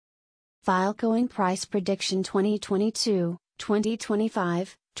Filecoin Price Prediction 2022,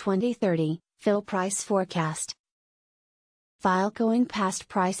 2025, 2030, FIL Price Forecast. Filecoin Past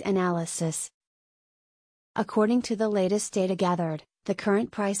Price Analysis. According to the latest data gathered, the current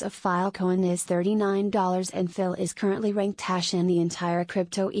price of Filecoin is $39 and FIL is currently ranked hash in the entire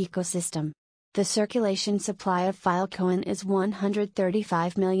crypto ecosystem. The circulation supply of Filecoin is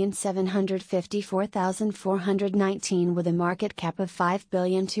 135,754,419 with a market cap of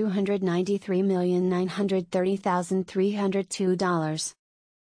 $5,293,930,302.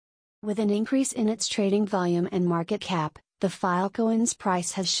 With an increase in its trading volume and market cap, the Filecoin's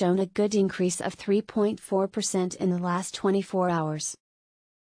price has shown a good increase of 3.4% in the last 24 hours.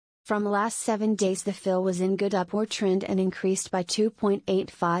 From last 7 days the FIL was in good upward trend and increased by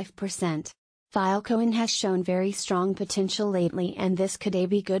 2.85%. Filecoin has shown very strong potential lately and this could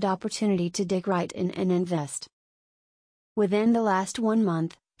be a good opportunity to dig right in and invest. Within the last 1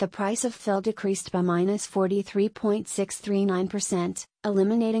 month, the price of FIL decreased by -43.639%,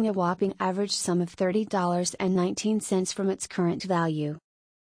 eliminating a whopping average sum of $30.19 from its current value.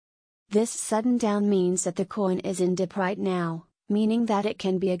 This sudden down means that the coin is in dip right now, meaning that it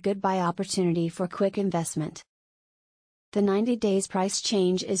can be a good buy opportunity for quick investment. The 90 days price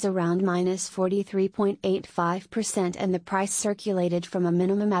change is around -43.85% and the price circulated from a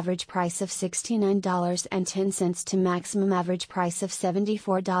minimum average price of $69.10 to maximum average price of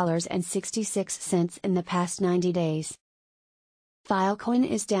 $74.66 in the past 90 days. Filecoin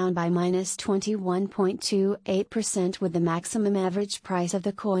is down by -21.28% with the maximum average price of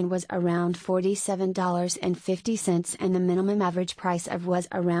the coin was around $47.50 and the minimum average price of was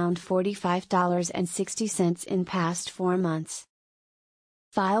around $45.60 in past 4 months.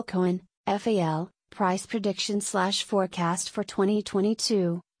 Filecoin, FIL, Price Prediction/Forecast for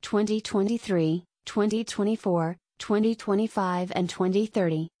 2022, 2023, 2024, 2025 and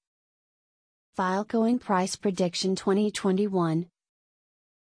 2030. Filecoin Price Prediction 2021.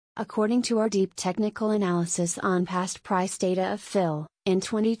 According to our deep technical analysis on past price data of FIL, in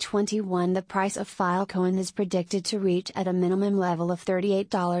 2021 the price of Filecoin is predicted to reach at a minimum level of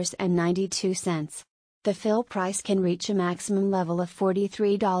 $38.92. The FIL price can reach a maximum level of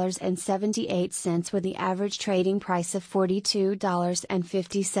 $43.78 with the average trading price of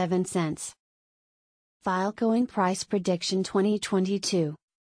 $42.57. Filecoin Price Prediction 2022.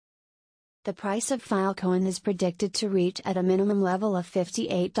 The price of Filecoin is predicted to reach at a minimum level of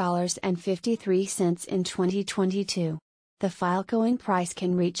 $58.53 in 2022. The Filecoin price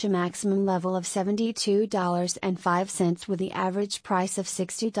can reach a maximum level of $72.05 with the average price of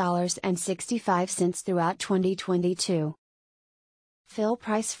 $60.65 throughout 2022. FIL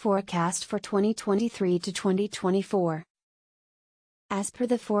Price Forecast for 2023 to 2024. As per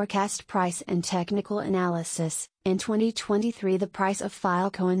the forecast price and technical analysis, in 2023 the price of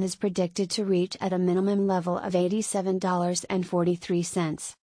Filecoin is predicted to reach at a minimum level of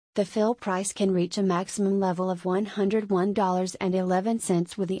 $87.43. The FIL price can reach a maximum level of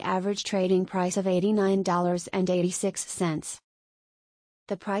 $101.11 with the average trading price of $89.86.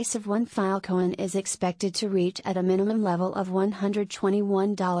 The price of one Filecoin is expected to reach at a minimum level of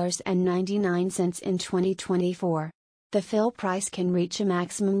 $121.99 in 2024. The FIL price can reach a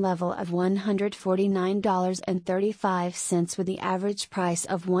maximum level of $149.35 with the average price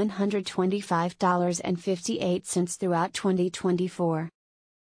of $125.58 throughout 2024.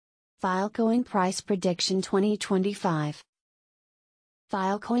 Filecoin Price Prediction 2025.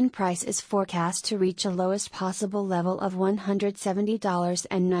 Filecoin price is forecast to reach a lowest possible level of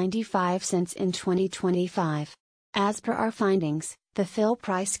 $170.95 in 2025. As per our findings, the FIL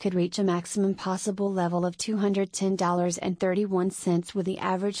price could reach a maximum possible level of $210.31 with the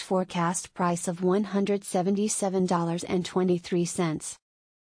average forecast price of $177.23.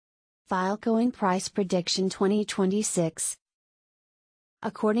 Filecoin Price Prediction 2026.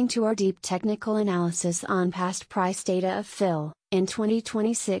 According to our deep technical analysis on past price data of FIL, in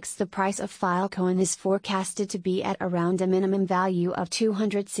 2026 the price of Filecoin is forecasted to be at around a minimum value of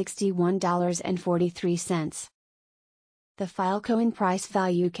 $261.43. The Filecoin price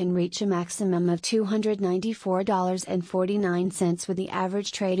value can reach a maximum of $294.49 with the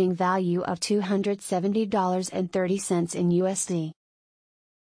average trading value of $270.30 in USD.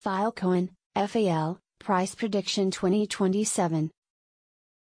 Filecoin, FIL, Price Prediction 2027.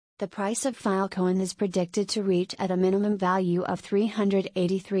 The price of Filecoin is predicted to reach at a minimum value of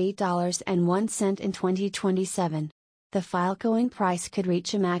 $383.01 in 2027. The Filecoin price could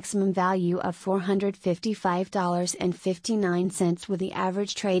reach a maximum value of $455.59 with the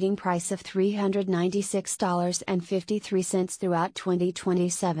average trading price of $396.53 throughout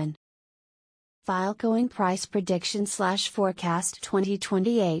 2027. Filecoin Price Prediction/Forecast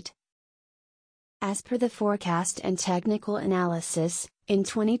 2028. As per the forecast and technical analysis, in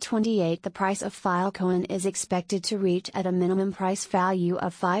 2028 the price of Filecoin is expected to reach at a minimum price value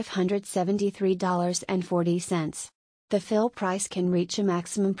of $573.40. The FIL price can reach a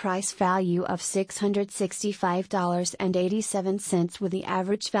maximum price value of $665.87 with the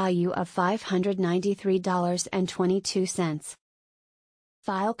average value of $593.22.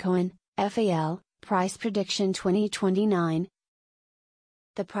 Filecoin, FIL, Price Prediction 2029.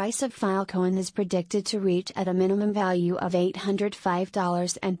 The price of Filecoin is predicted to reach at a minimum value of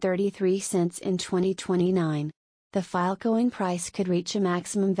 $805.33 in 2029. The Filecoin price could reach a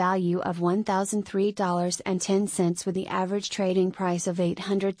maximum value of $1,003.10 with the average trading price of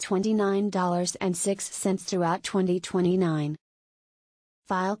 $829.06 throughout 2029.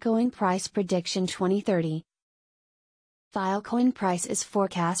 Filecoin Price Prediction 2030. Filecoin price is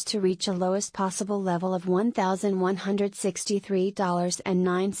forecast to reach a lowest possible level of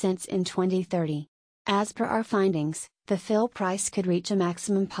 $1,163.09 in 2030. As per our findings, the FIL price could reach a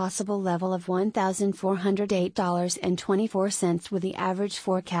maximum possible level of $1,408.24 with the average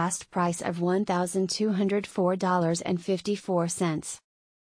forecast price of $1,204.54.